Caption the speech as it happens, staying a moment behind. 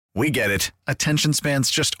We get it. Attention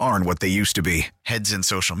spans just aren't what they used to be. Heads in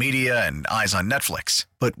social media and eyes on Netflix.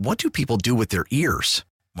 But what do people do with their ears?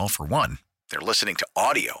 Well, for one, they're listening to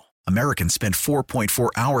audio. Americans spend 4.4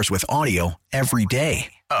 hours with audio every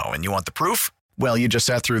day. Oh, and you want the proof? Well, you just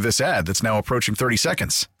sat through this ad that's now approaching 30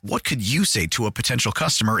 seconds. What could you say to a potential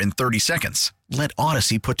customer in 30 seconds? Let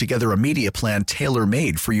Odyssey put together a media plan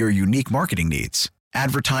tailor-made for your unique marketing needs.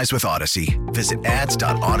 Advertise with Odyssey. Visit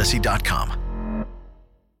ads.odyssey.com.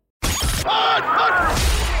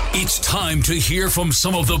 It's time to hear from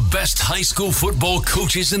some of the best high school football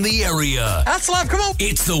coaches in the area. That's live, come on.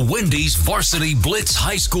 It's the Wendy's Varsity Blitz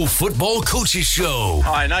High School Football Coaches Show.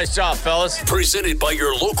 All right, nice job, fellas. Presented by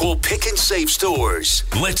your local Pick and Save stores.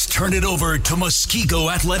 Let's turn it over to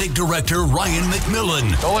Muskego Athletic Director Ryan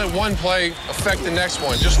McMillan. Don't let one play affect the next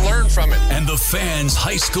one. Just learn from it. And the Fans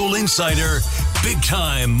High School Insider, big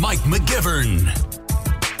time Mike McGivern.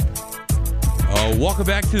 Welcome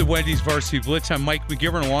back to the Wendy's Varsity Blitz. I'm Mike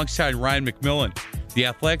McGivern alongside Ryan McMillan, the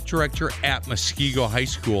athletic director at Muskego High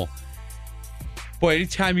School. Boy,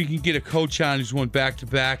 anytime you can get a coach on who's won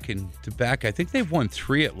back-to-back and to back, I think they've won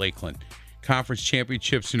 3 at Lakeland conference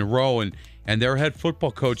championships in a row, and their head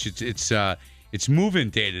football coach, it's move-in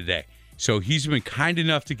day today. So he's been kind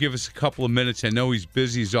enough to give us a couple of minutes. I know he's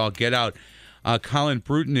busy as all get out. Colin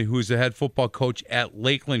Bruton, who's the head football coach at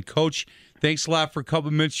Lakeland. Coach, thanks a lot for a couple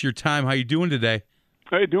of minutes of your time. How you doing today?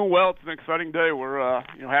 Hey, doing well. It's an exciting day. We're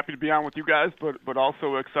happy to be on with you guys, but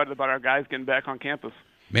also excited about our guys getting back on campus.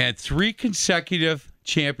 Man, 3 consecutive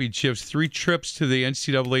championships, 3 trips to the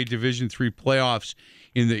NCAA Division III playoffs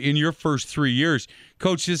in your first 3 years.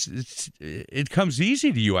 Coach, it comes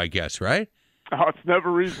easy to you, I guess, right? Oh, it's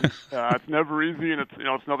never easy. It's never easy, and it's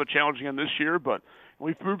another challenge again this year, but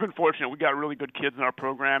we've been fortunate. We got really good kids in our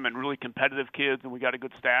program and really competitive kids, and we got a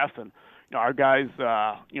good staff. And our guys,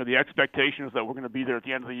 the expectation is that we're going to be there at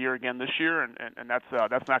the end of the year again this year, and that's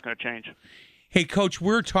not going to change. Hey, Coach, we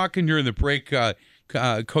were talking during the break, Coach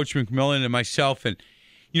McMillan and myself, and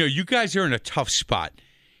you guys are in a tough spot.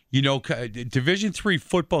 Division III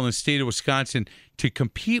football in the state of Wisconsin, to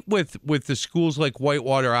compete with the schools like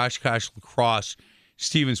Whitewater, Oshkosh, La Crosse,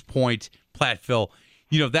 Stevens Point, Platteville,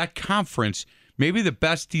 that conference, maybe the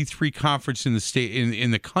best D3 conference in the state,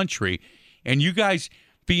 in the country, and you guys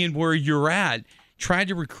being where you're at, trying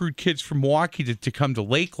to recruit kids from Milwaukee to come to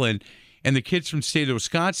Lakeland, and the kids from the state of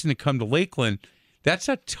Wisconsin to come to Lakeland, that's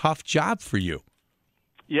a tough job for you.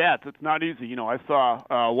 Yeah, it's not easy. I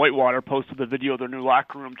saw Whitewater posted the video of their new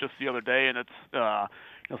locker room just the other day, and it's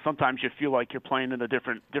sometimes you feel like you're playing in a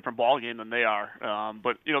different ball game than they are.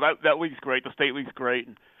 But that league's great. The state league's great,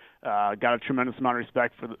 and got a tremendous amount of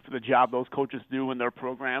respect for the job those coaches do in their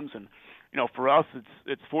programs. And for us,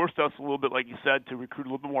 it's forced us a little bit, like you said, to recruit a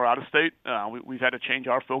little bit more out of state. We've had to change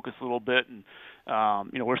our focus a little bit, and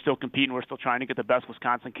we're still competing. We're still trying to get the best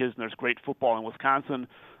Wisconsin kids, and there's great football in Wisconsin,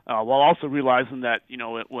 while also realizing that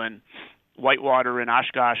when Whitewater and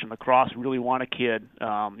Oshkosh and La Crosse really want a kid,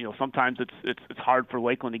 sometimes it's hard for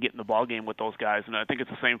Lakeland to get in the ball game with those guys, and I think it's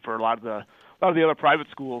the same for a lot of the other private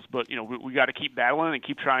schools. But we got to keep battling and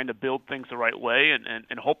keep trying to build things the right way,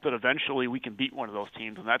 and hope that eventually we can beat one of those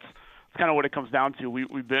teams, and that's kind of what it comes down to.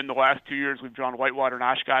 We've been the last 2 years, we've drawn Whitewater and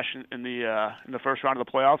Oshkosh in the first round of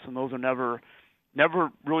the playoffs, and those are never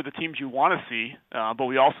really the teams you want to see. But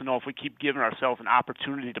we also know if we keep giving ourselves an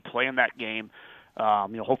opportunity to play in that game,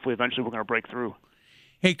 hopefully eventually we're going to break through.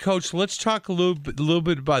 Hey, Coach, let's talk a little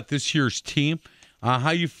bit about this year's team.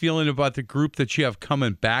 How you feeling about the group that you have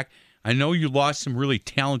coming back? I know you lost some really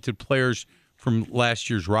talented players from last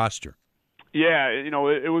year's roster. Yeah,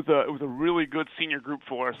 it was a really good senior group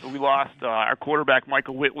for us. So we lost our quarterback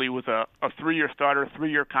Michael Whitley, was a 3-year starter,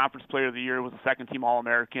 3-year conference player of the year, was a second-team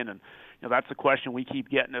All-American, and that's the question we keep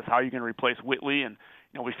getting is how are you going to replace Whitley? And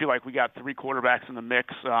we feel like we got 3 quarterbacks in the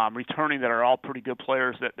mix returning that are all pretty good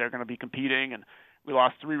players that they're going to be competing, and we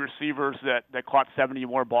lost 3 receivers that caught 70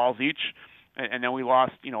 more balls each. And then we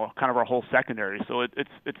lost, kind of our whole secondary. So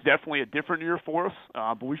it's definitely a different year for us,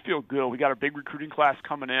 but we feel good. We got a big recruiting class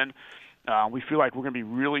coming in. We feel like we're going to be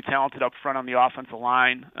really talented up front on the offensive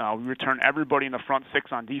line. We return everybody in the front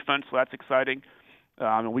 6 on defense, so that's exciting.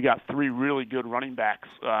 And we got 3 really good running backs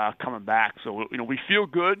coming back. So, we feel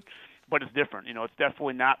good, but it's different. It's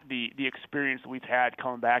definitely not the experience that we've had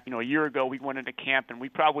coming back. A year ago we went into camp and we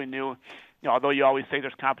probably knew, although you always say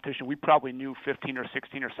there's competition, we probably knew 15 or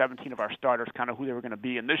 16 or 17 of our starters, kind of who they were going to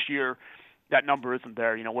be. And this year, that number isn't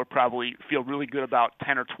there. We're probably feel really good about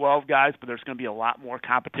 10 or 12 guys, but there's going to be a lot more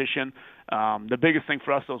competition. The biggest thing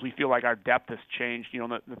for us, though, is we feel like our depth has changed.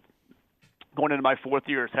 Going into my 4th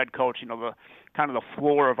year as head coach, the kind of the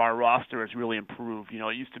floor of our roster has really improved.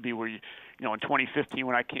 It used to be where in 2015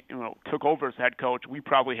 when I took over as head coach, we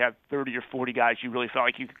probably had 30 or 40 guys you really felt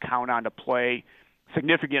like you could count on to play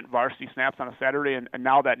significant varsity snaps on a Saturday, and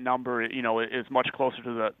now that number, is much closer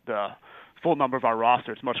to the full number of our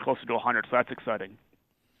roster. It's much closer to 100, so that's exciting.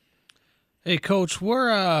 Hey, Coach,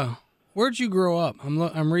 where'd you grow up?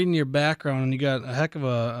 I'm reading your background, and you got a heck of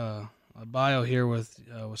a bio here with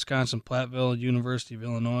Wisconsin Platteville, University of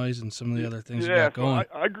Illinois, and some of the other things you got going.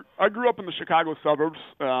 I grew up in the Chicago suburbs,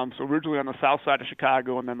 so originally on the south side of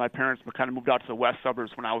Chicago, and then my parents kind of moved out to the west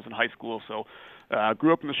suburbs when I was in high school. So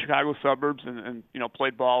grew up in the Chicago suburbs and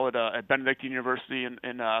played ball at Benedictine University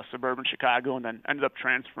in suburban Chicago, and then ended up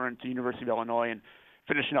transferring to University of Illinois and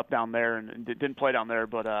finishing up down there, and didn't play down there,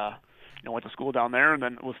 but went to school down there, and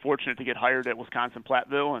then was fortunate to get hired at Wisconsin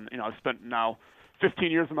Platteville, and I've spent now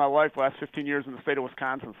 15 years of my life, last 15 years in the state of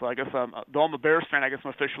Wisconsin. So I guess though I'm a Bears fan, I guess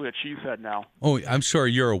I'm officially a Cheesehead now. Oh, I'm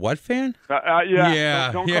sorry, you're a what fan?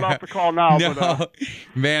 Yeah. Don't cut off the call now. No, but,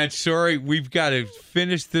 man, sorry, we've got to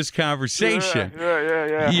finish this conversation.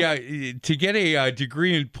 Yeah. To get a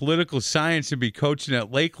degree in political science and be coaching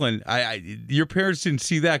at Lakeland, your parents didn't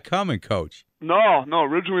see that coming, Coach. No.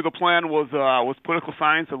 Originally the plan was political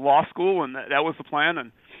science at law school, and that was the plan.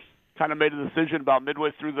 And kind of made a decision about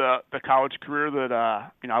midway through the college career that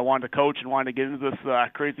I wanted to coach and wanted to get into this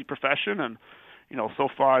crazy profession. And so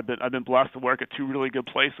far I've been blessed to work at two really good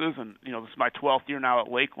places, and this is my 12th year now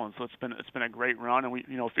at Lakeland, so it's been a great run, and we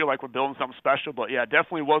feel like we're building something special. But yeah,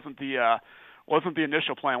 definitely wasn't the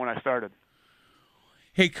initial plan when I started.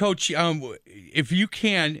 Hey, Coach, if you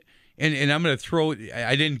can. And I'm going to throw –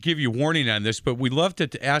 I didn't give you warning on this, but we'd love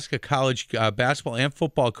to ask a college basketball and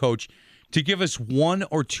football coach to give us one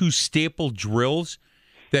or two staple drills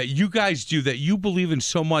that you guys do that you believe in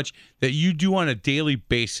so much that you do on a daily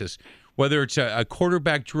basis, whether it's a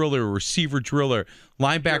quarterback drill or a receiver drill or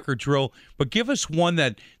linebacker drill. But give us one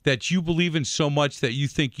that you believe in so much that you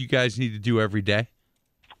think you guys need to do every day.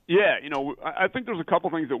 Yeah, I think there's a couple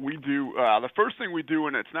things that we do. The first thing we do,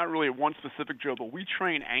 and it's not really one specific drill, but we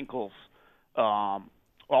train ankles all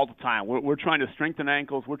the time. We're trying to strengthen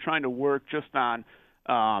ankles. We're trying to work just on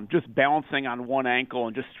just balancing on one ankle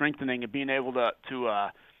and just strengthening and being able to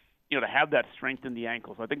have that strength in the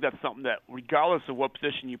ankles. I think that's something that, regardless of what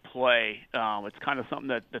position you play, it's kind of something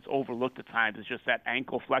that's overlooked at times. It's just that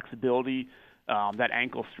ankle flexibility, that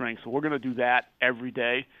ankle strength. So we're going to do that every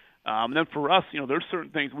day. And then for us, there's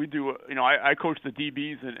certain things we do. I coach the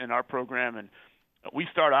DBs in our program, and we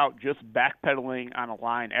start out just backpedaling on a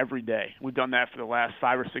line every day. We've done that for the last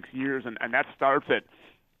 5 or 6 years, and that starts at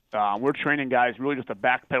we're training guys really just to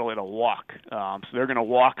backpedal at a walk. So they're going to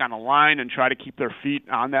walk on a line and try to keep their feet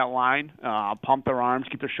on that line, pump their arms,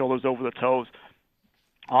 keep their shoulders over the toes.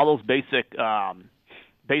 All those basic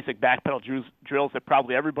backpedal drills that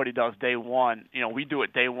probably everybody does day one. We do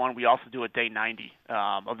it day one. We also do it day 90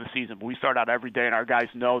 of the season. But we start out every day, and our guys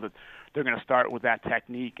know that they're going to start with that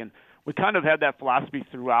technique. And we kind of had that philosophy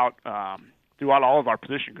throughout all of our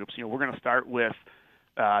position groups. We're going to start with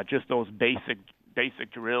just those basic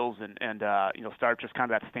drills and start just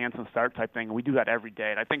kind of that stance and start type thing. And we do that every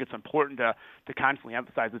day. And I think it's important to constantly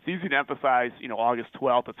emphasize. It's easy to emphasize, August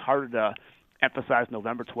 12th. It's harder to emphasize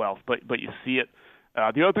November 12th, but you see it.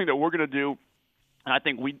 The other thing that we're going to do, and I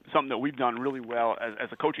think something that we've done really well as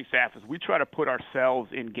a coaching staff, is we try to put ourselves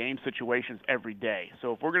in game situations every day.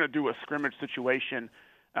 So if we're going to do a scrimmage situation,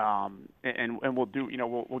 and we'll do,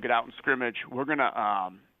 we'll get out and scrimmage, we're going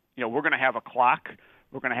to have a clock.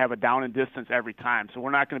 We're going to have a down and distance every time. So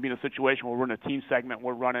we're not going to be in a situation where we're in a team segment,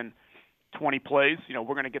 we're running 20 plays. We're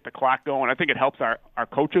going to get the clock going. I think it helps our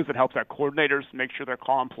coaches. It helps our coordinators make sure they're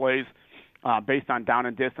calling plays based on down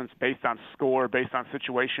and distance, based on score, based on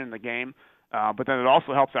situation in the game. But then it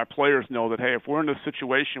also helps our players know that, hey, if we're in a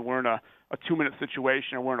situation, we're in a 2-minute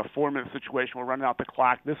situation or we're in a 4-minute situation, we're running out the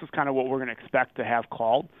clock, this is kind of what we're going to expect to have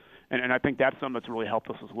called. And I think that's something that's really helped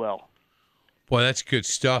us as well. Boy, that's good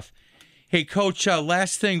stuff. Hey, Coach,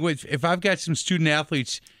 last thing, if I've got some student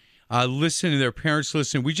athletes listening, their parents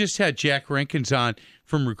listening, we just had Jack Rankins on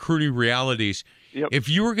from Recruiting Realities. Yep. If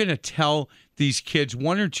you were going to tell these kids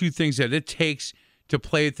one or two things that it takes to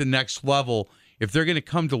play at the next level, if they're going to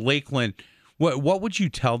come to Lakeland, what would you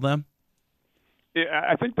tell them? Yeah,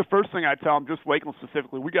 I think the first thing I'd tell them, just Lakeland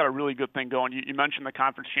specifically, we got a really good thing going. You mentioned the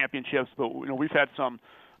conference championships, but we've had some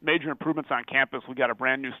major improvements on campus. We got a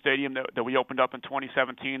brand new stadium that we opened up in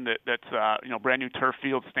 2017 that's brand new turf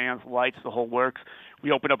field, stands, lights, the whole works.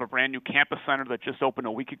 We opened up a brand new campus center that just opened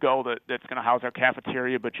a week ago that's going to house our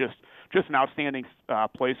cafeteria, but just an outstanding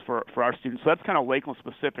place for our students. So that's kind of Lakeland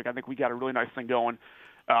specific. I think we got a really nice thing going.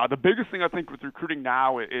 The biggest thing I think with recruiting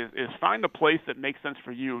now is find the place that makes sense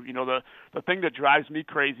for you. You know, the thing that drives me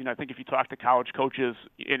crazy, and I think if you talk to college coaches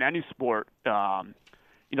in any sport,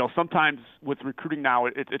 you know, sometimes with recruiting now,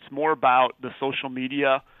 it's more about the social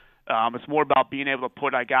media. It's more about being able to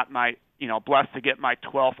put, I got my, you know, blessed to get my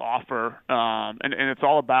 12th offer, and it's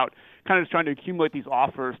all about kind of just trying to accumulate these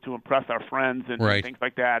offers to impress our friends and things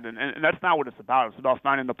like that. And that's not what it's about. It's about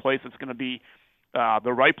finding the place that's going to be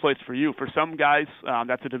the right place for you. For some guys,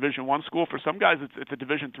 that's a Division I school. For some guys, it's a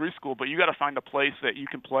Division III school. But you got to find a place that you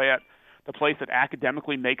can play at, the place that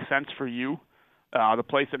academically makes sense for you, the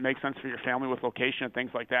place that makes sense for your family with location and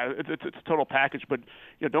things like that. It's a total package. But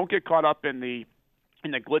you know, don't get caught up in the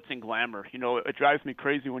glitz and glamour. You know, it drives me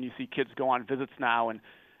crazy when you see kids go on visits now and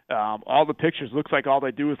all the pictures looks like all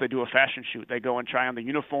they do is they do a fashion shoot. They go and try on the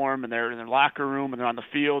uniform, and they're in their locker room, and they're on the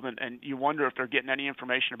field, and you wonder if they're getting any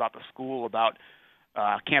information about the school, about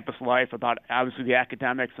campus life, about obviously the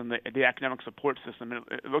academics and the academic support system. And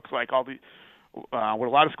it looks like all the what a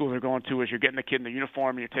lot of schools are going to is you're getting the kid in the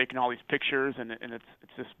uniform, and you're taking all these pictures, and it's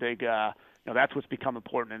this big. You know, that's what's become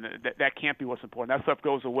important, and that can't be what's important. That stuff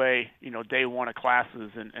goes away, you know, day one of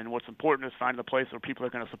classes, and what's important is finding a place where people are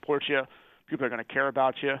going to support you, people are going to care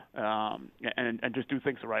about you, and just do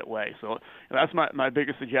things the right way. So that's my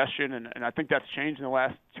biggest suggestion, and I think that's changed in the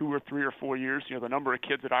last 2 or 3 or 4 years. You know, the number of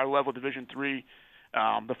kids at our level, Division III,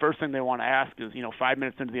 the first thing they want to ask is, you know, 5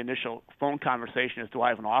 minutes into the initial phone conversation is, do I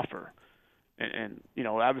have an offer? And you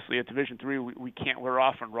know, obviously at Division III, we can't, we're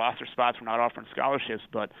offering roster spots, we're not offering scholarships,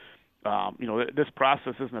 but you know, this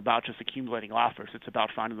process isn't about just accumulating offers. It's about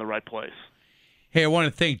finding the right place. Hey, I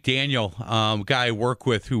want to thank Daniel, guy I work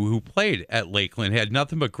with who played at Lakeland, had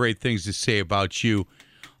nothing but great things to say about you,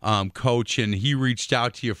 Coach, and he reached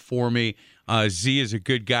out to you for me. Z is a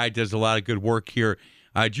good guy, does a lot of good work here.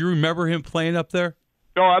 Do you remember him playing up there?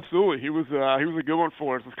 No, absolutely. He was a good one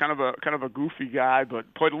for us. He was kind of a goofy guy,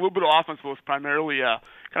 but played a little bit of offense, but was primarily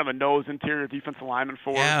kind of a nose interior defensive lineman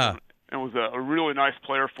for us. And was a really nice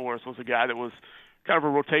player for us. Was a guy that was kind of a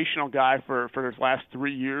rotational guy for his last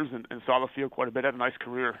 3 years and saw the field quite a bit. Had a nice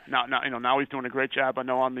career. Now he's doing a great job. I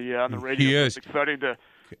know on the radio. He is. It's exciting to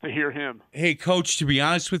hear him. Hey, Coach, to be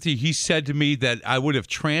honest with you, he said to me that I would have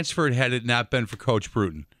transferred had it not been for Coach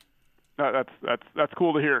Bruton. That's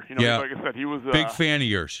cool to hear. You know, yeah. Like I said, he was big fan of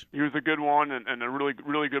yours. He was a good one and a really,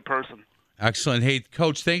 really good person. Excellent. Hey,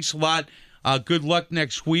 Coach, thanks a lot. Good luck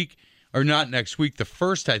next week. Or not next week, the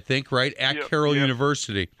first, I think, right? At Carroll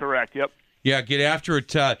University. Correct, yep. Yeah, get after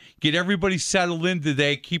it. Get everybody settled in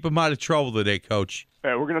today. Keep them out of trouble today, Coach.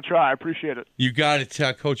 Yeah, we're going to try. I appreciate it. You got it,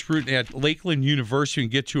 Coach Bruton at Lakeland University.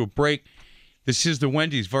 And get to a break. This is the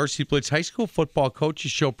Wendy's Varsity Blitz High School Football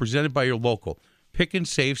Coaches Show presented by your local Pick and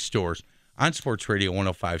Save stores on Sports Radio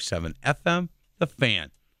 105.7 FM, The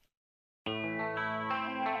Fan.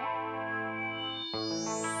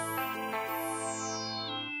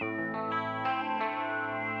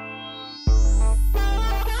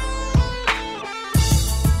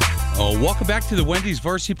 Welcome back to the Wendy's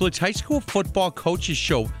Varsity Blitz High School Football Coaches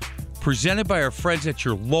Show, presented by our friends at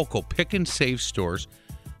your local Pick and Save stores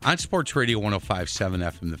on Sports Radio 105.7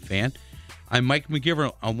 FM The Fan. I'm Mike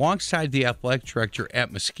McGivern, alongside the athletic director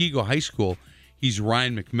at Muskego High School. He's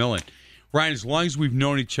Ryan McMillan. Ryan, as long as we've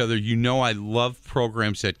known each other, you know I love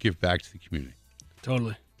programs that give back to the community.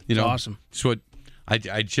 Totally. You know, awesome. So I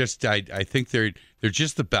think they're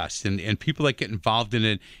just the best, and people that get involved in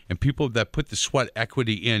it, and people that put the sweat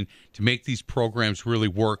equity in to make these programs really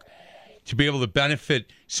work, to be able to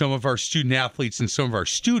benefit some of our student athletes and some of our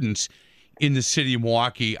students in the city of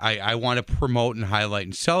Milwaukee. I want to promote and highlight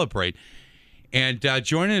and celebrate. And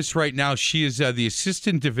joining us right now, she is the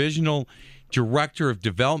Assistant Divisional Director of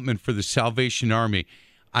Development for the Salvation Army.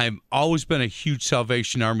 I've always been a huge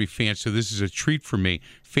Salvation Army fan, so this is a treat for me.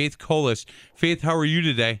 Faith Colas. Faith, how are you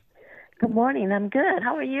today? Good morning. I'm good.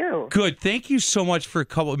 How are you? Good. Thank you so much for a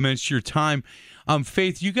couple of minutes of your time.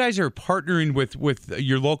 Faith, you guys are partnering with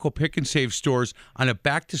your local Pick and Save stores on a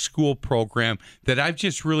back-to-school program that I've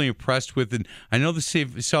just really impressed with. And I know the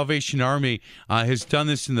Salvation Army has done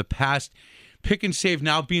this in the past. Pick and Save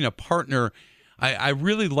now being a partner, I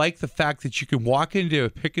really like the fact that you can walk into a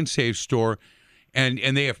Pick and Save store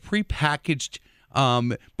and they have prepackaged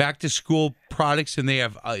back-to-school products, and they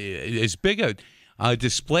have as big a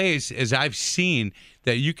displays as I've seen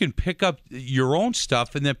that you can pick up your own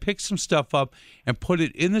stuff and then pick some stuff up and put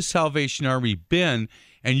it in the Salvation Army bin,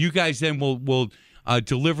 and you guys then will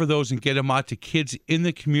deliver those and get them out to kids in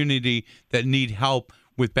the community that need help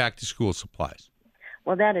with back-to-school supplies.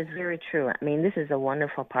 Well, that is very true. I mean, this is a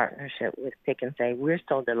wonderful partnership with Pick and Save. We're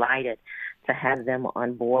so delighted to have them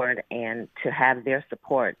on board and to have their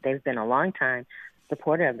support. They've been a long time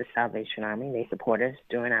supporter of the Salvation Army. They support us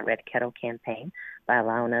during our Red Kettle campaign by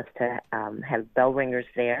allowing us to have bell ringers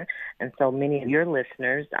there. And so many of your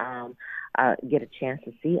listeners get a chance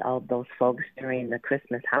to see all of those folks during the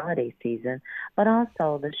Christmas holiday season, but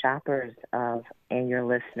also the shoppers and your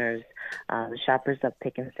listeners, the shoppers of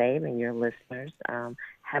Pick and Save and your listeners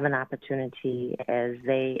have an opportunity as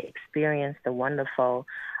they experience the wonderful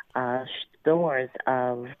stores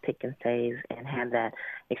of Pick and Save and have that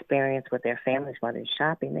experience with their families while they're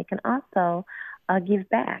shopping. They can also give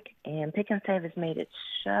back. And Pick and Save has made it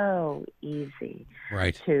so easy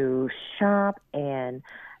to shop and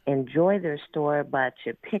enjoy their store, but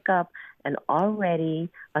to pick up an already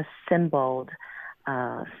assembled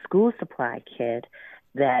school supply kit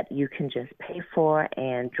that you can just pay for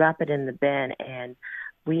and drop it in the bin. And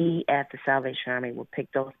we at the Salvation Army will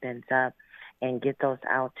pick those bins up and get those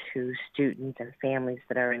out to students and families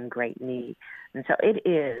that are in great need. And so it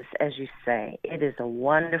is, as you say, it is a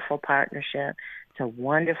wonderful partnership. It's a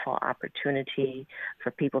wonderful opportunity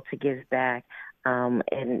for people to give back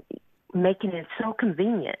and making it so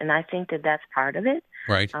convenient. And I think that that's part of it.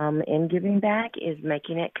 Right. In giving back is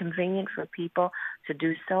making it convenient for people to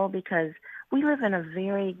do so, because we live in a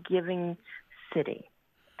very giving city.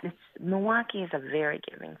 Milwaukee is a very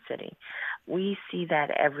giving city. We see that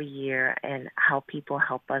every year and how people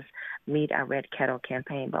help us meet our Red Kettle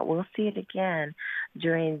campaign. But we'll see it again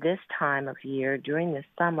during this time of year, during the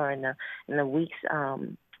summer and the weeks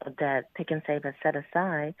that Pick and Save has set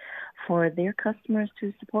aside for their customers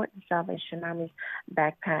to support the Salvation Army's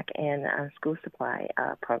backpack and school supply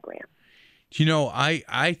program. You know,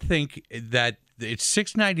 I think that it's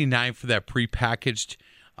 $6.99 for that prepackaged.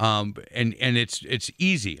 And it's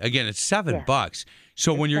easy. Again, it's $7.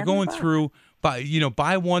 So when you're going through,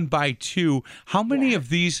 buy one, buy two, how many of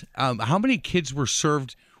these, how many kids were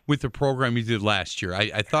served with the program you did last year?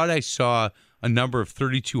 I thought I saw a number of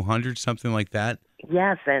 3,200, something like that.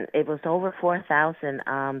 Yes, and it was over 4,000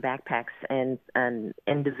 backpacks and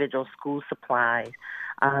individual school supplies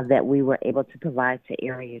that we were able to provide to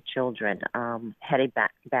area children heading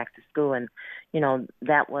back to school. And,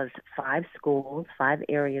 that was 5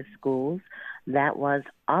 area schools. That was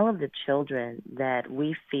all of the children that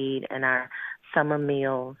we feed in our summer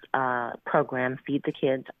meals program, Feed the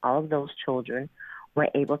Kids. All of those children were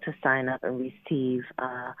able to sign up and receive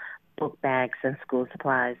book bags and school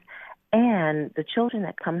supplies. And the children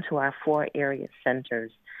that come to our 4 area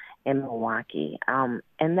centers in Milwaukee. And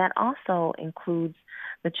that also includes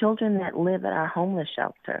the children that live at our homeless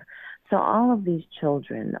shelter. So all of these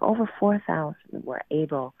children, over 4,000, were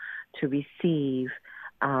able to receive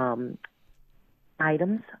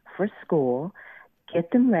items for school,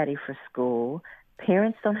 get them ready for school.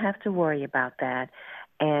 Parents don't have to worry about that.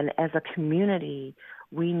 And as a community,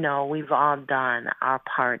 we know we've all done our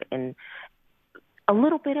part in a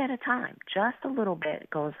little bit at a time. Just a little bit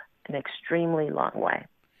goes an extremely long way.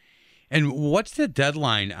 And what's the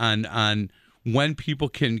deadline on when people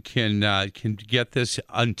can get this?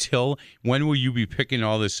 Until when will you be picking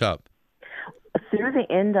all this up? Through the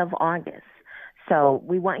end of August. So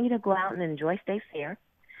we want you to go out and enjoy State Fair,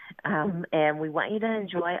 and we want you to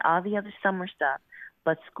enjoy all the other summer stuff.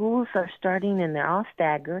 But schools are starting, and they're all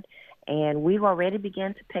staggered, and we've already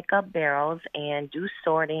begun to pick up barrels and do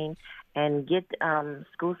sorting and get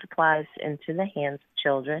school supplies into the hands of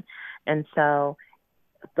children. And so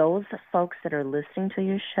those folks that are listening to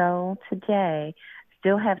your show today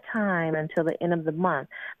still have time until the end of the month.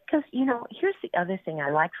 Because, here's the other thing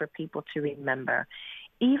I like for people to remember.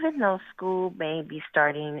 Even though school may be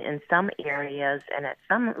starting in some areas and at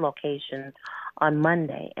some locations on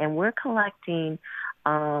Monday, and we're collecting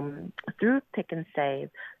through Pick and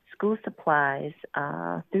Save school supplies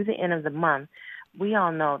through the end of the month, we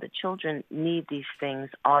all know that children need these things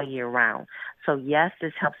all year round. So, yes,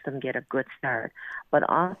 this helps them get a good start. But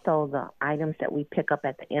also the items that we pick up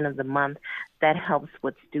at the end of the month, that helps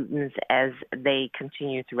with students as they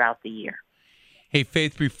continue throughout the year. Hey,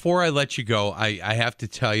 Faith, before I let you go, I have to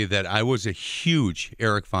tell you that I was a huge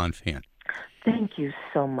Eric Vaughn fan. Thank you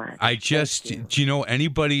so much. Do you know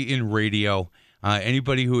anybody in radio,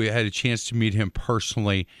 anybody who had a chance to meet him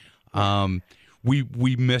personally,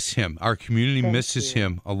 we miss him. Our community misses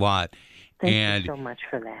him a lot. Thank you so much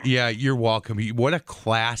for that. Yeah, you're welcome. What a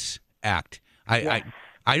class act. I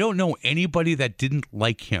don't know anybody that didn't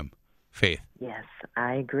like him, Faith. Yes,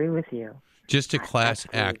 I agree with you. Just a class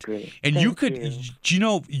act. Agree. And you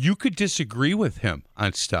could disagree with him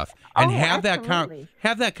on stuff and have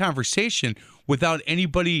that conversation without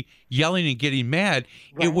anybody yelling and getting mad.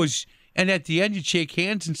 Right. It was, and at the end you'd shake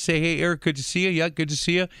hands and say, "Hey, Eric, good to see you." Yeah, good to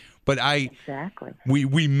see you. But exactly.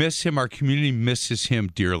 We miss him. Our community misses him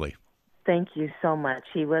dearly. Thank you so much.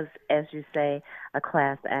 He was, as you say, a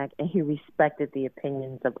class act, and he respected the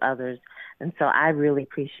opinions of others. And so I really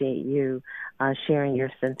appreciate you sharing your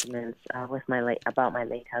sentiments with about my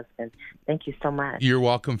late husband. Thank you so much. You're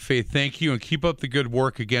welcome, Faith. Thank you, and keep up the good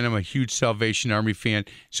work. Again, I'm a huge Salvation Army fan,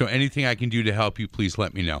 so anything I can do to help you, please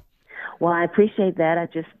let me know. Well, I appreciate that. I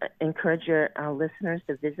just encourage your listeners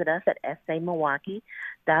to visit us at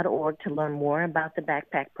samilwaukee.org to learn more about the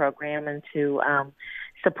backpack program and to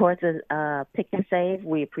support the Pick and Save.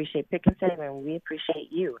 We appreciate Pick and Save, and we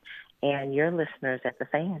appreciate you and your listeners at The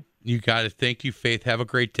Fan. You got it. Thank you, Faith. Have a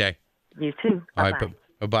great day. You too. Bye-bye. All right,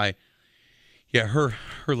 bye-bye. Yeah,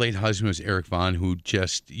 her late husband was Eric Vaughn, who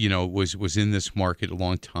just, was in this market a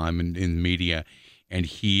long time in media, and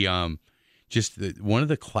he just one of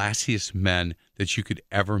the classiest men that you could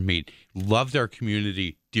ever meet. Loved our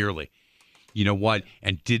community dearly. You know what?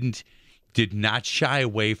 And did not shy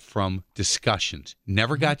away from discussions.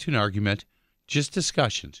 Never got to an argument, just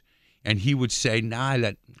discussions. And he would say, "Nah,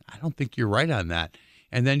 I don't think you're right on that."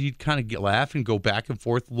 And then you'd kind of laugh and go back and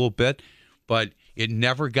forth a little bit, but it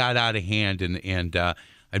never got out of hand. And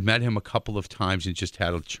I'd met him a couple of times and just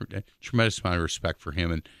had a tremendous amount of respect for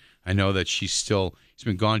him. And I know that he's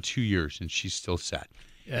been gone 2 years, and she's still sad.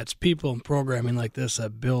 Yeah, it's people and programming like this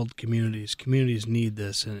that build communities. Communities need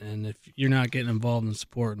this, and if you're not getting involved in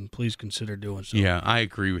supporting, please consider doing so. Yeah, I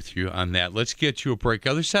agree with you on that. Let's get to a break.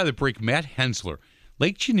 Other side of the break, Matt Hensler,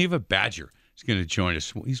 Lake Geneva Badger, is going to join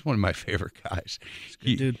us. He's one of my favorite guys.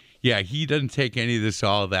 Dude. Yeah, he doesn't take any of this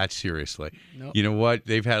all that seriously. Nope. You know what?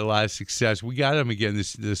 They've had a lot of success. We got him again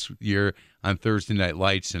this year on Thursday Night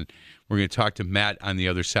Lights, and we're going to talk to Matt on the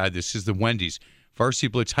other side. This is the Wendy's Varsity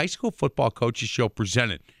Blitz High School Football Coaches Show,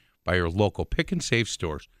 presented by your local Pick and Save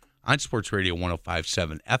stores on Sports Radio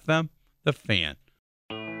 105.7 FM, The Fan.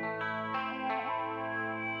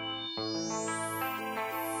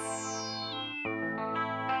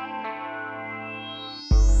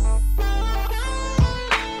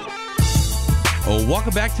 Oh,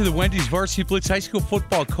 welcome back to the Wendy's Varsity Blitz High School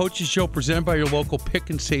Football Coaches Show, presented by your local Pick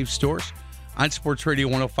and Save stores on Sports Radio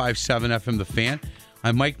 105.7 FM, The Fan.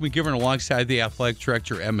 I'm Mike McGivern, alongside the athletic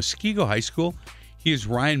director at Muskego High School. He is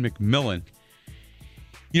Ryan McMillan.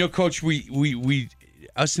 You know, Coach, we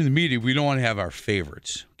us in the media, we don't want to have our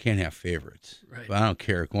favorites. Can't have favorites. Right. But I don't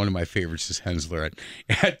care. One of my favorites is Hensler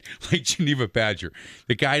at Lake Geneva Badger.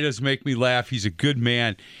 The guy does make me laugh. He's a good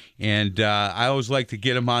man, and I always like to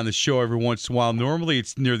get him on the show every once in a while. Normally,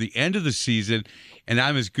 it's near the end of the season, and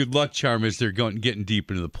I'm his good luck charm as they're getting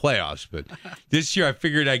deep into the playoffs. But this year, I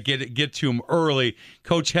figured I'd get to him early.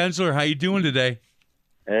 Coach Hensler, how you doing today?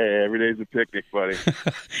 Hey, every day's a picnic, buddy.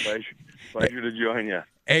 Pleasure to join you.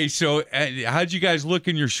 Hey, so how'd you guys look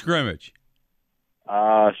in your scrimmage?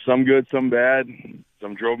 Some good, some bad.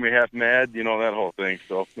 Some drove me half mad, you know, that whole thing.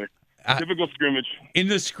 So, typical scrimmage. In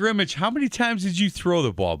the scrimmage, how many times did you throw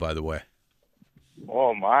the ball, by the way?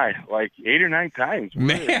 Oh, my. Like 8 or 9 times.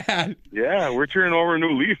 Man. Yeah, we're turning over a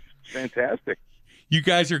new leaf. Fantastic. You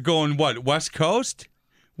guys are going, what, West Coast?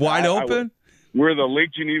 Wide open? We're the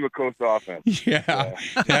Lake Geneva Coast offense. Yeah.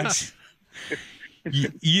 That's...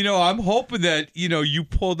 You know, I'm hoping that, you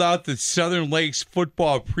pulled out the Southern Lakes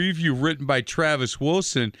football preview written by Travis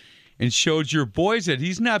Wilson and showed your boys that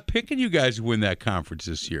he's not picking you guys to win that conference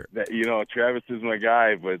this year. Travis is my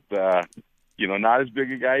guy, but, not as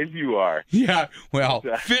big a guy as you are. Yeah, well,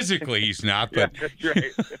 physically he's not, but yeah,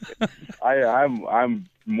 that's right. I'm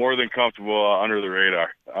more than comfortable under the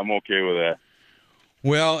radar. I'm okay with that.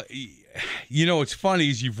 Well, what's funny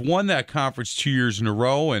is you've won that conference 2 years in a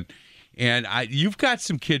row, and you've got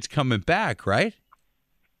some kids coming back, right?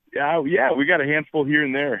 Yeah, we got a handful here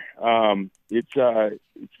and there. It's an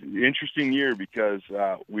interesting year because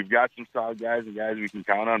we've got some solid guys and guys we can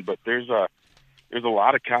count on, but there's a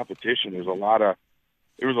lot of competition. There was a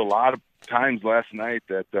lot of times last night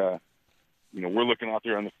that we're looking out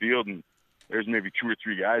there on the field and there's maybe 2 or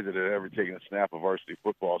 3 guys that had ever taken a snap of varsity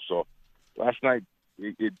football. So last night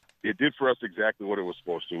it did for us exactly what it was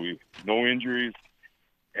supposed to. No injuries.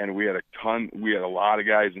 And we had a lot of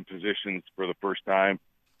guys in positions for the first time,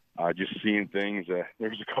 just seeing things. There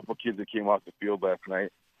was a couple kids that came off the field last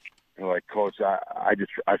night and like, Coach,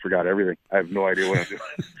 I forgot everything. I have no idea what I'm doing.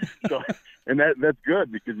 So, and that's good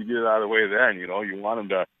because you get it out of the way then, you want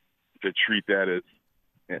them to treat that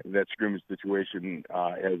scrimmage situation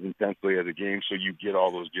as intensely as a game, so you get all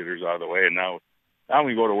those jitters out of the way. And now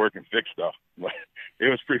we go to work and fix stuff. But it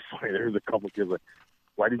was pretty funny. There was a couple kids like,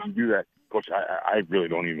 why did you do that? Coach, I really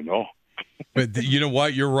don't even know. But you know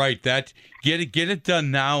what? You're right. That get it done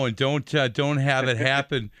now, and don't have it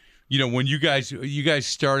happen. When you guys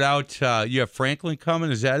start out, you have Franklin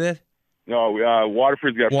coming. Is that it? No,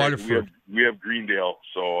 Waterford's got Waterford. We have Greendale.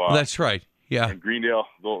 So That's right. Yeah. And Greendale,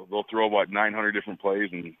 they'll throw about 900 different plays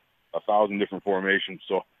and 1,000 different formations.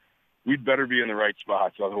 So we'd better be in the right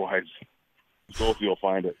spots, otherwise Sophie will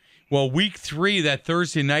find it. Well, week 3, that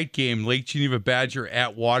Thursday night game, Lake Geneva Badger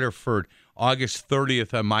at Waterford, August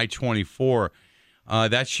 30th on My-24.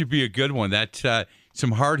 That should be a good one. That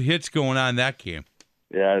some hard hits going on in that game.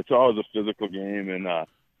 Yeah, it's always a physical game, and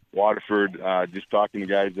Waterford. Just talking to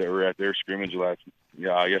guys that were at their scrimmage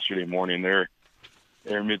yesterday morning. They're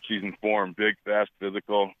mid-season form, big, fast,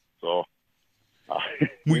 physical. So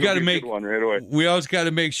we got to make one right away. We always got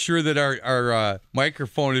to make sure that our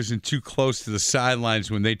microphone isn't too close to the sidelines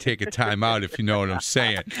when they take a timeout, if you know what I'm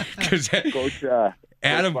saying. Because Coach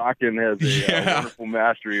Adam Bakken has a wonderful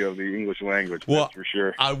mastery of the English language. That's for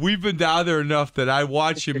sure. We've been down there enough that I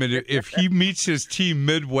watch him, and if he meets his team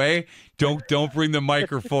midway, don't bring the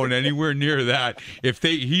microphone anywhere near that. If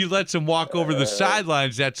he lets him walk over the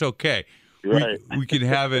sidelines, that's okay. Right. We can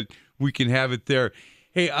have it. We can have it there.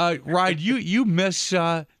 Hey, Ryan, you miss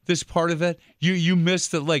this part of it. You miss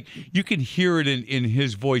that, like, you can hear it in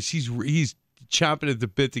his voice. He's chomping at the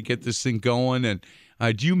bit to get this thing going. And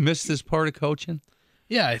do you miss this part of coaching?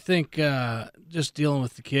 Yeah, I think just dealing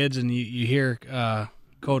with the kids, and you hear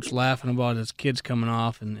Coach laughing about his kids coming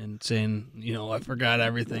off and saying, I forgot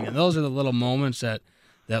everything. And those are the little moments that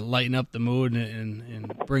lighten up the mood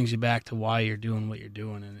and brings you back to why you're doing what you're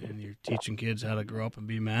doing. And you're teaching kids how to grow up and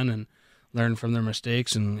be men and learn from their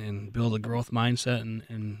mistakes and build a growth mindset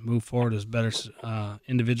and move forward as better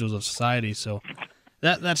individuals of society. So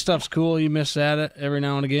that stuff's cool. You miss that every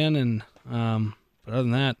now and again. And but other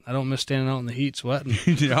than that, I don't miss standing out in the heat sweating.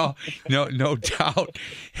 No doubt.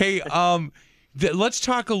 Hey, let's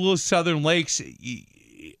talk a little Southern Lakes.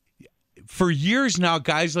 For years now,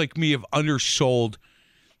 guys like me have undersold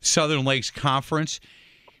Southern Lakes Conference.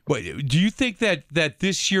 But do you think that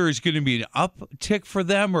this year is going to be an uptick for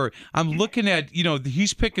them? Or I'm looking at,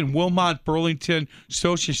 he's picking Wilmot, Burlington,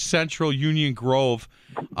 Scotia Central, Union Grove,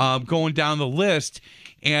 going down the list.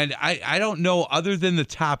 And I don't know, other than the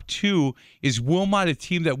top 2, is Wilmot a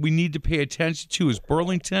team that we need to pay attention to? Is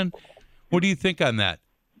Burlington? What do you think on that?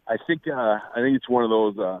 I think it's one of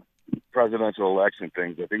those presidential election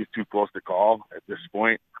things. I think it's too close to call at this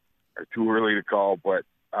point, or too early to call. But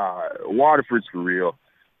Waterford's for real.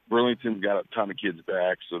 Burlington's got a ton of kids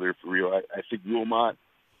back, so they're for real. I think Wilmot's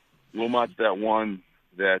that one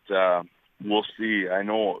that we'll see. I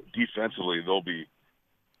know defensively they'll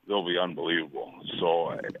be unbelievable. So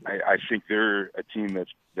I think they're a team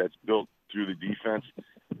that's built through the defense.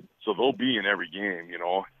 So they'll be in every game,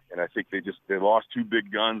 And I think they lost 2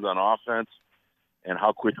 big guns on offense, and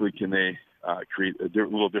how quickly can they create a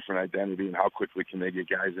little different identity, and how quickly can they get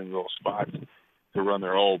guys in those spots to run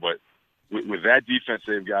their own. But with that defense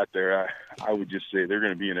they've got there, I would just say they're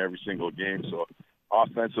going to be in every single game. So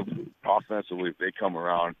offensively, if they come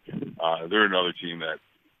around, they're another team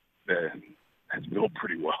that's built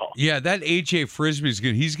pretty well. Yeah, that A.J. Frisbee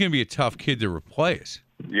he's going to be a tough kid to replace.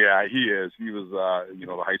 Yeah, he is. He was,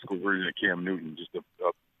 the high school version of Cam Newton, just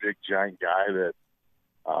a big, giant guy that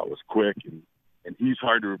was quick, and he's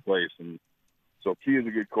hard to replace. And so Key is a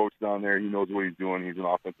good coach down there. He knows what he's doing. He's an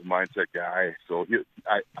offensive mindset guy. So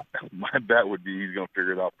my bet would be he's going to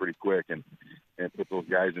figure it out pretty quick and put those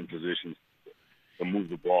guys in positions to move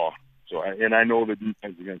the ball. So I know the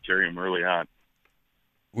defense is going to carry him early on.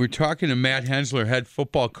 We're talking to Matt Hensler, head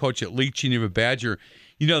football coach at Lake Geneva Badger.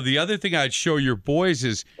 The other thing I'd show your boys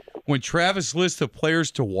is when Travis lists the players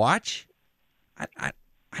to watch, I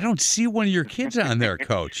don't see one of your kids on there,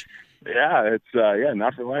 Coach. Yeah, it's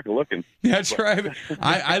not for lack of looking. That's right.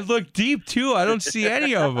 I look deep too. I don't see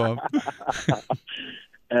any of them.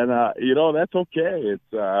 And that's okay.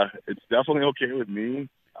 It's definitely okay with me.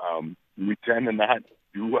 We tend to not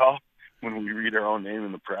do well when we read our own name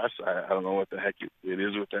in the press. I don't know what the heck it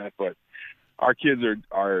is with that, but our kids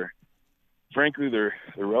are frankly they're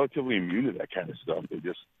relatively immune to that kind of stuff. They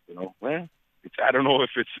just I don't know if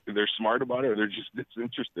they're smart about it or they're just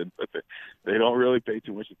disinterested, but they don't really pay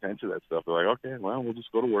too much attention to that stuff. They're like, okay, well, we'll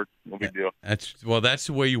just go to work. No big deal. That's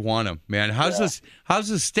the way you want them, man. How's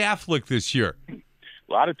the staff look this year?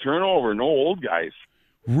 A lot of turnover, no old guys.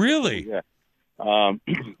 Really? Yeah.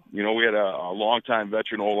 We had a longtime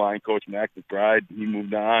veteran O-line coach, Mac McBride. He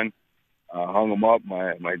moved on, hung him up.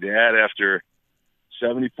 My dad, after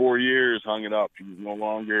 74 years, hung it up. He's no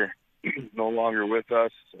longer with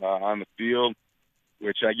us on the field,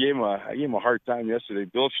 which I gave him a hard time yesterday.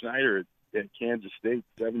 Bill Schneider at Kansas State,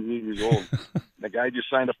 78 years old. The guy just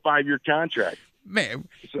signed a 5-year contract. Man,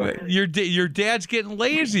 so, your dad's getting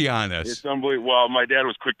lazy on us. It's unbelievable. Well, my dad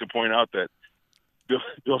was quick to point out that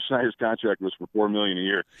Bill Schneider's contract was for $4 million a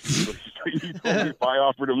year. So he told me if I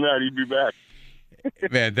offered him that, he'd be back.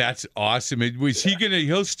 Man, that's awesome. Was he gonna?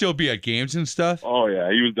 He'll still be at games and stuff. Oh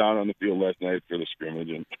yeah, he was down on the field last night for the scrimmage,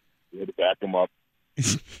 and we had to back him up.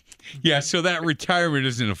 Yeah, so that retirement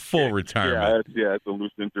isn't a full retirement. Yeah, it's a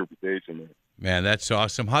loose interpretation there. Man, that's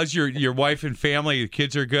awesome. How's your wife and family? The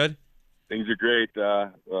kids are good? Things are great.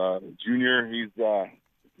 Junior, he's 8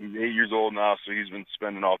 years old now, so he's been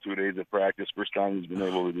spending all 2 days at practice. First time he's been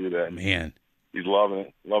able to do that. Man. He's loving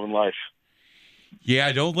it, loving life.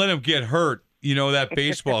 Yeah, don't let him get hurt. You know that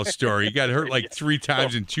baseball story. He got hurt like 3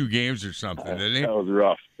 times in 2 games or something, didn't he? That was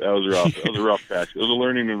rough. That was a rough patch. It was a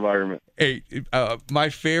learning environment. Hey, my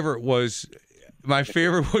favorite was when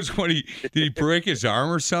did he break his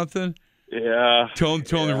arm or something? Yeah. Told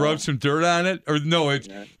him to rub some dirt on it? Or no,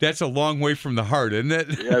 that's a long way from the heart, isn't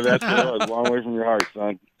it? Yeah, that's what it was. A long way from your heart,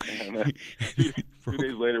 son. And, 2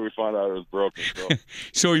 days later, we found out it was broken.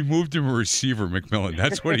 So he moved him a receiver, McMillan.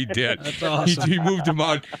 That's what he did. That's awesome. He moved him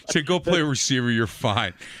out. Said, go play receiver. You're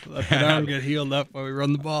fine. Let the arm get healed up while we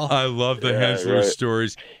run the ball. I love the Hensler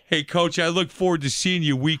stories. Hey, Coach, I look forward to seeing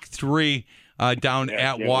you week 3 down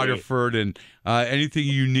at Waterford. And anything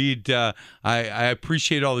you need, I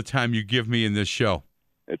appreciate all the time you give me in this show.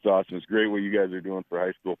 It's awesome. It's great what you guys are doing for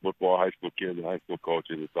high school football, high school kids, and high school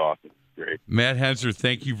coaches. It's awesome. It's great. Matt Hensler,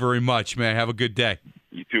 thank you very much, man. Have a good day.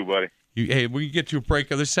 You too, buddy. Hey, when you get to a break,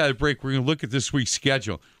 on this side of the break, we're going to look at this week's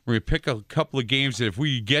schedule. We're going to pick a couple of games that if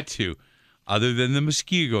we get to, other than the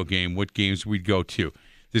Muskego game, what games we'd go to.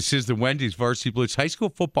 This is the Wendy's Varsity Blitz High School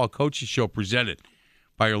Football Coaches Show presented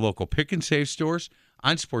by your local Pick and Save stores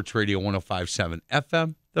on Sports Radio 105.7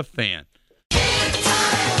 FM, The Fan.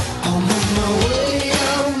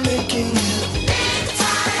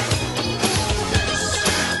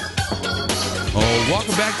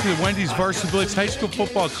 Welcome back to the Wendy's Varsity Blitz High School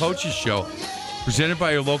Football Coaches Show, presented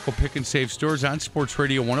by your local Pick and Save stores on Sports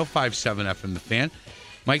Radio 105.7 FM, The Fan.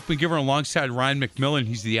 Mike McGivern alongside Ryan McMillan.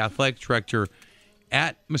 He's the athletic director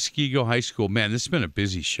at Muskego High School. Man, this has been a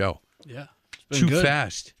busy show. Yeah. It's been good.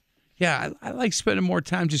 Fast. Yeah, I like spending more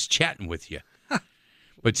time just chatting with you.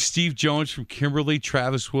 But Steve Jones from Kimberly,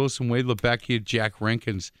 Travis Wilson, Wade LeBecchia, Jack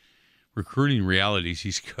Rankins, recruiting realities.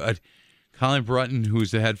 He's good. Colin Brunton, who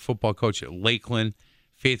is the head football coach at Lakeland.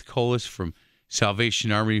 Faith Colas from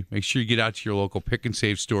Salvation Army. Make sure you get out to your local Pick and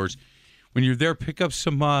Save stores. When you're there, pick up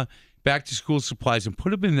some back-to-school supplies and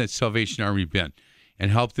put them in that Salvation Army bin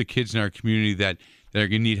and help the kids in our community that are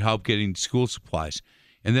going to need help getting school supplies.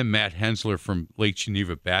 And then Matt Hensler from Lake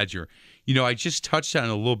Geneva Badger. You know, I just touched on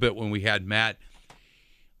it a little bit when we had Matt.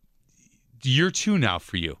 Year 2 now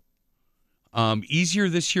for you. Easier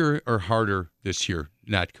this year or harder this year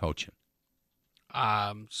not coaching?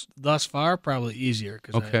 Thus far, probably easier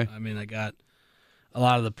because I got a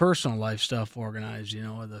lot of the personal life stuff organized. You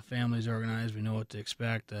know, the family's organized. We know what to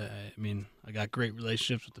expect. I got great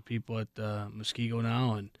relationships with the people at Muskego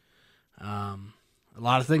now, and a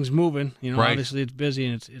lot of things moving. You know, right. Obviously it's busy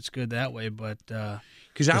and it's good that way. But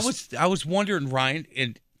because I was wondering, Ryan,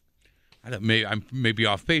 and I'm maybe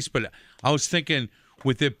off base, but I was thinking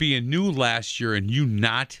with it being new last year and you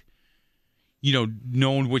not,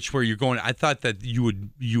 knowing which way you're going, I thought that you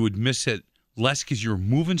would miss it less because you're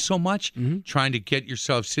moving so much, trying to get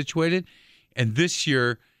yourself situated. And this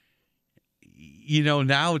year,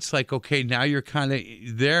 now it's like, okay, now you're kind of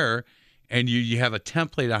there and you have a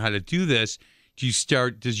template on how to do this.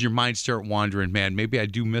 Does your mind start wandering, man, maybe I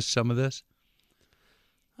do miss some of this?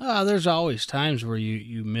 There's always times where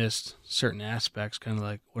you missed certain aspects, kind of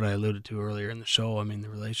like what I alluded to earlier in the show. I mean, the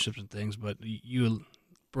relationships and things, but you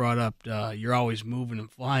brought up you're always moving and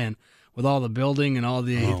flying with all the building and all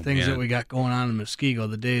the things that we got going on in Muskego.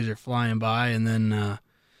 The days are flying by, and then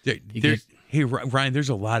hey, Ryan, there's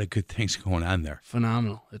a lot of good things going on there.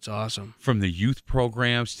 Phenomenal. It's awesome. From the youth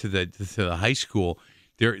programs to the high school,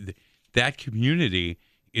 that community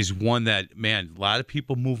is one that, man, a lot of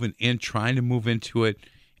people moving in, trying to move into it.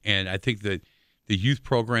 And I think that the youth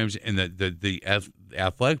programs and the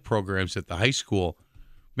athletic programs at the high school,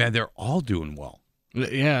 man, they're all doing well.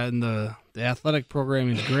 Yeah, and the athletic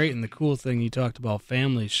programming is great. And the cool thing, you talked about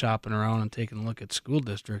families shopping around and taking a look at school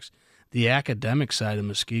districts. The academic side of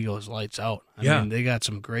Muskego is lights out. I mean, they got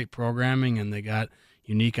some great programming, and they got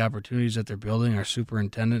unique opportunities that they're building. Our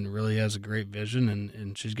superintendent really has a great vision,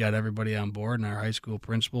 and she's got everybody on board, and our high school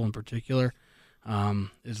principal in particular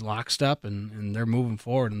is lockstep, and they're moving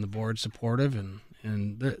forward, and the board's supportive, and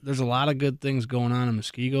there's a lot of good things going on in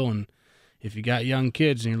Muskego. And if you got young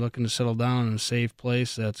kids and you're looking to settle down in a safe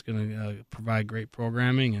place that's going to provide great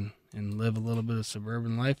programming and live a little bit of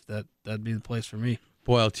suburban life, that'd be the place for me.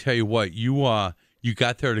 Boy, I'll tell you what, you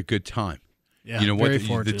got there at a good time. Yeah, you know very what?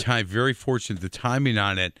 fortunate. Very fortunate. The timing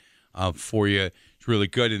on it for you is really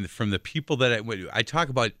good. And from the people that I talk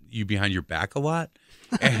about you behind your back a lot,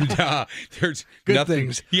 and there's Good nothing.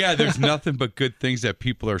 things. Yeah, there's nothing but good things that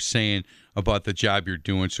people are saying about the job you're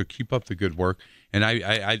doing. So keep up the good work. And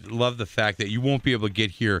I love the fact that you won't be able to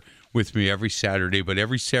get here with me every Saturday, but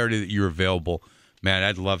every Saturday that you're available, man,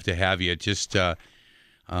 I'd love to have you. Just you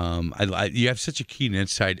have such a keen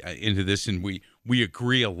insight into this, and we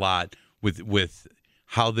agree a lot with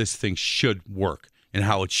how this thing should work and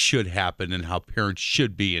how it should happen and how parents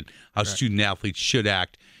should be and how student athletes should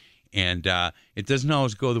act. And it doesn't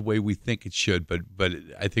always go the way we think it should, but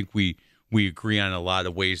I think we agree on a lot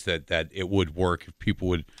of ways that it would work if people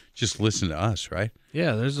would just listen to us, right?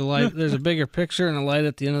 Yeah, there's a light. There's a bigger picture and a light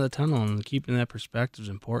at the end of the tunnel, and keeping that perspective is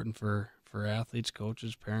important for athletes,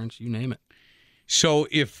 coaches, parents, you name it. So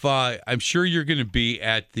if I'm sure you're going to be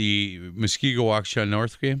at the Muskego Waukesha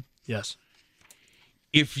North game. Yes.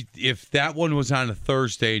 If that one was on a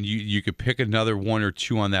Thursday and you could pick another one or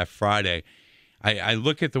two on that Friday, I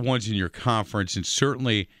look at the ones in your conference, and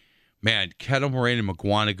certainly, man, Kettle Moraine and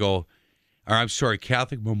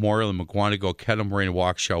Catholic Memorial and McGuanago, Kettle Moraine and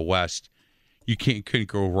Waukesha West. You couldn't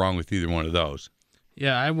go wrong with either one of those.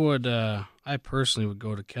 Yeah, I would. I personally would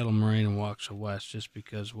go to Kettle Moraine and Waukesha West just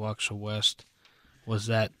because Waukesha West was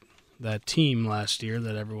that team last year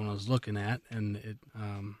that everyone was looking at, and it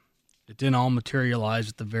didn't all materialize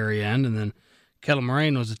at the very end. And then Kettle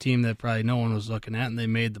Moraine was a team that probably no one was looking at, and they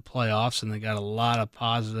made the playoffs, and they got a lot of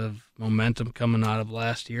positive momentum coming out of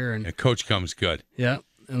last year. And Coach Gum's good. Yeah,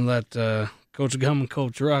 and let Coach Gum and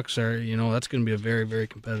Coach Rux that's going to be a very, very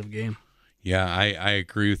competitive game. Yeah, I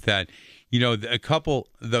agree with that. A couple,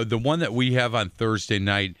 the one that we have on Thursday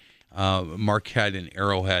night, Marquette and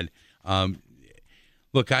Arrowhead.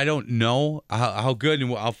 Look, I don't know how good,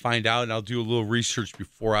 and I'll find out, and I'll do a little research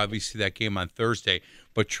before, obviously, that game on Thursday.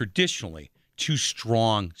 But traditionally, two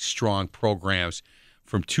strong programs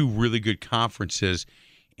from two really good conferences.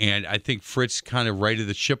 And I think Fritz kind of righted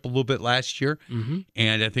the ship a little bit last year. Mm-hmm.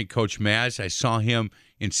 And I think Coach Maz, I saw him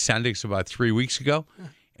in Sendix about 3 weeks ago,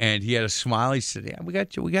 and he had a smile. He said, "Yeah, we got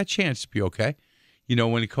a chance to be okay."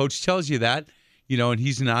 When a coach tells you that, and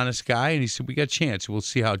he's an honest guy, and he said, "We got a chance. We'll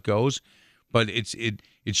see how it goes." But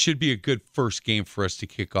it should be a good first game for us to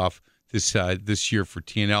kick off this year for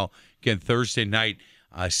TNL. Again, Thursday night,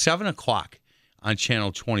 7 o'clock on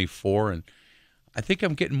Channel 24, and I think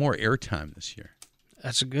I'm getting more airtime this year.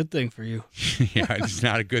 That's a good thing for you. Yeah, it's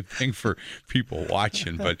not a good thing for people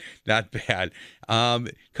watching, but not bad.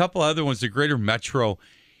 Couple other ones, the Greater Metro.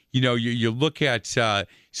 You look at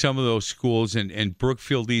some of those schools, and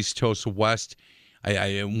Brookfield East, Tosa West.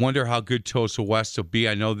 I wonder how good Tosa West will be.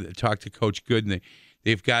 I know that I talked to Coach Good, and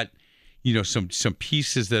they've got some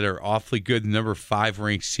pieces that are awfully good. The number 5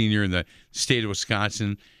 ranked senior in the state of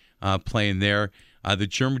Wisconsin playing there. The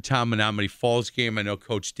Germantown Menominee Falls game, I know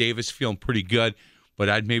Coach Davis feeling pretty good, but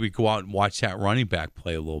I'd maybe go out and watch that running back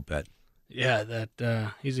play a little bit. Yeah,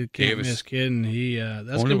 that he's a can't-miss kid, and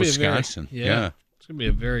that's going to be Wisconsin. It's going to be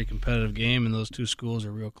a very competitive game, and those two schools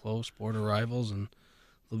are real close, border rivals, and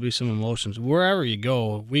there'll be some emotions. Wherever you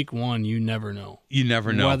go, week one, you never know. You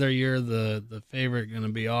never know. Whether you're the favorite going to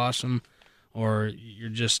be awesome or you're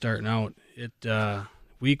just starting out.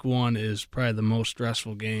 Week one is probably the most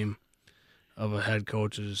stressful game of a head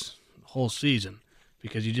coach's whole season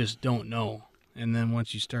because you just don't know. And then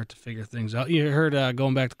once you start to figure things out, you heard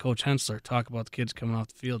going back to Coach Hensler talk about the kids coming off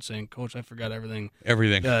the field saying, "Coach, I forgot everything."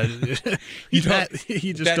 Everything. You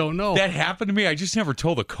just don't know. That happened to me. I just never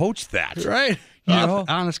told a coach that. Right.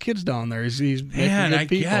 Honest kids down there. He's man, I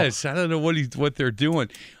people. guess I don't know what they're doing.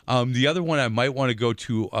 The other one I might want to go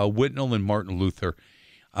to Whitnall and Martin Luther.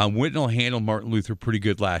 Whitnall handled Martin Luther pretty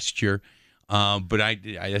good last year, but I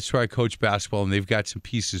that's where I coach basketball, and they've got some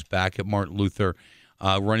pieces back at Martin Luther.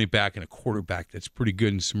 Running back and a quarterback that's pretty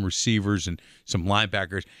good, and some receivers and some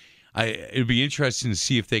linebackers. It'd be interesting to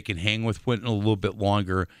see if they can hang with Whitnall a little bit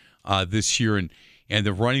longer this year. And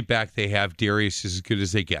the running back they have, Darius, is as good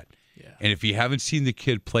as they get. Yeah. And if you haven't seen the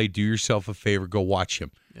kid play, do yourself a favor, go watch him.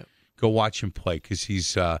 Yep. Go watch him play because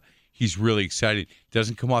he's really excited.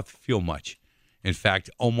 Doesn't come off the field much. In fact,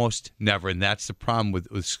 almost never. And that's the problem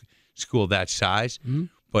with school that size. Mm-hmm.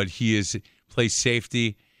 But he plays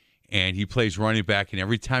safety. And he plays running back, and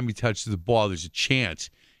every time he touches the ball, there's a chance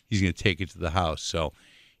he's going to take it to the house. So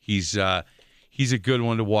he's a good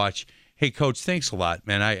one to watch. Hey, Coach, thanks a lot,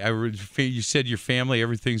 man. You said your family,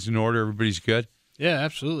 everything's in order, everybody's good? Yeah,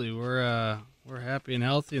 absolutely. We're happy and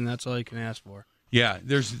healthy, and that's all you can ask for. Yeah,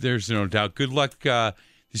 there's no doubt. Good luck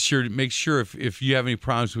make sure if you have any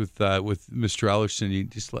problems with Mr. Ellerson, you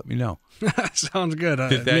just let me know. Sounds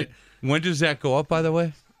good. When does that go up, by the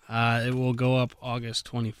way? It will go up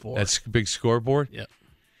August 24th. That's a big scoreboard? Yep.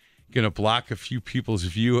 Going to block a few people's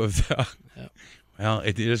view of the... Yep. Well,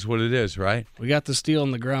 it is what it is, right? We got the steel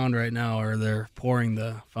in the ground right now, or they're pouring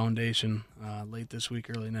the foundation late this week,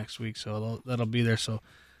 early next week, so that'll be there. So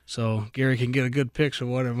Gary can get a good picture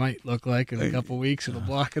of what it might look like in a couple weeks. It'll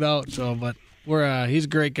block it out. So, but he's a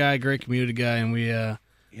great guy, great community guy, and we have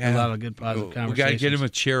a lot of good positive conversations. We got to get him a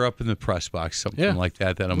chair up in the press box, something like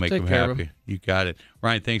that. That'll make him happy. You got it,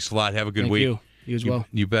 Ryan. Thanks a lot. Have a good week. You as well.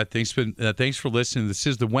 You bet. Thanks for listening. This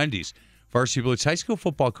is the Wendy's Varsity Blitz High School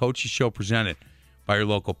Football Coaches Show, presented by your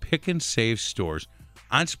local Pick and Save stores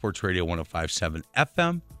on Sports Radio 105.7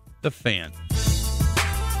 FM, The Fan.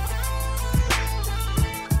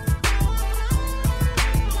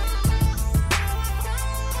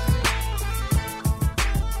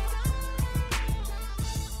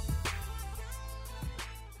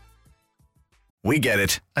 We get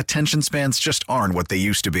it. Attention spans just aren't what they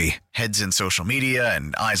used to be. Heads in social media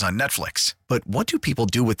and eyes on Netflix. But what do people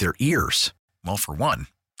do with their ears? Well, for one,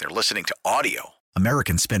 they're listening to audio.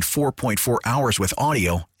 Americans spend 4.4 hours with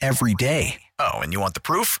audio every day. Oh, and you want the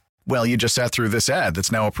proof? Well, you just sat through this ad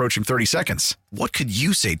that's now approaching 30 seconds. What could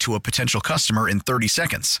you say to a potential customer in 30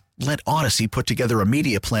 seconds? Let Odyssey put together a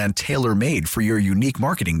media plan tailor-made for your unique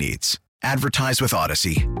marketing needs. Advertise with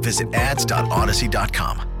Odyssey. Visit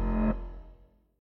ads.odyssey.com.